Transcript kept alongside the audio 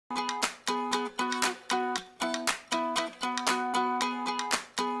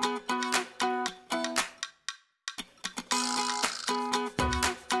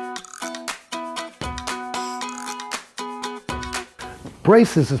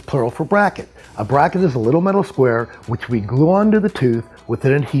Braces is plural for bracket. A bracket is a little metal square which we glue onto the tooth with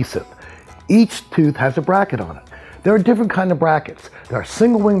an adhesive. Each tooth has a bracket on it. There are different kinds of brackets. There are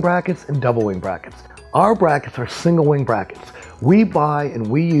single wing brackets and double wing brackets. Our brackets are single wing brackets. We buy and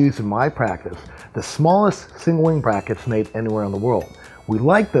we use in my practice the smallest single wing brackets made anywhere in the world. We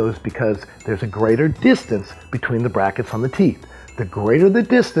like those because there's a greater distance between the brackets on the teeth. The greater the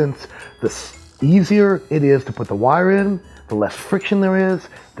distance, the easier it is to put the wire in, the less friction there is,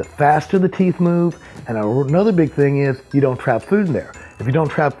 the faster the teeth move, and another big thing is you don't trap food in there. If you don't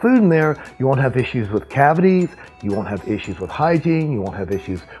trap food in there, you won't have issues with cavities, you won't have issues with hygiene, you won't have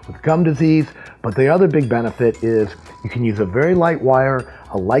issues with gum disease, but the other big benefit is you can use a very light wire,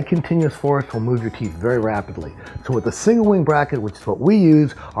 a light continuous force will move your teeth very rapidly. So with the single wing bracket, which is what we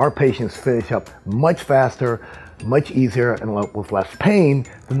use, our patients finish up much faster, much easier, and with less pain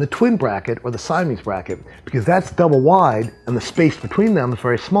than the twin bracket or the Siamese bracket, because that's double wide and the space between them is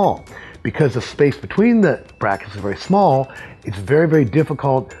very small. Because the space between the brackets is very small, it's very, very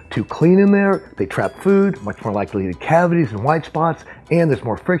difficult to clean in there. They trap food, much more likely to get cavities and white spots, and there's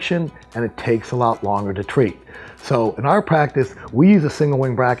more friction, and it takes a lot longer to treat. So in our practice, we use a single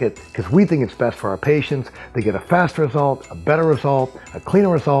wing bracket because we think it's best for our patients. They get a faster result, a better result, a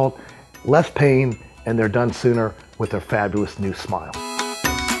cleaner result, less pain, and they're done sooner with their fabulous new smile.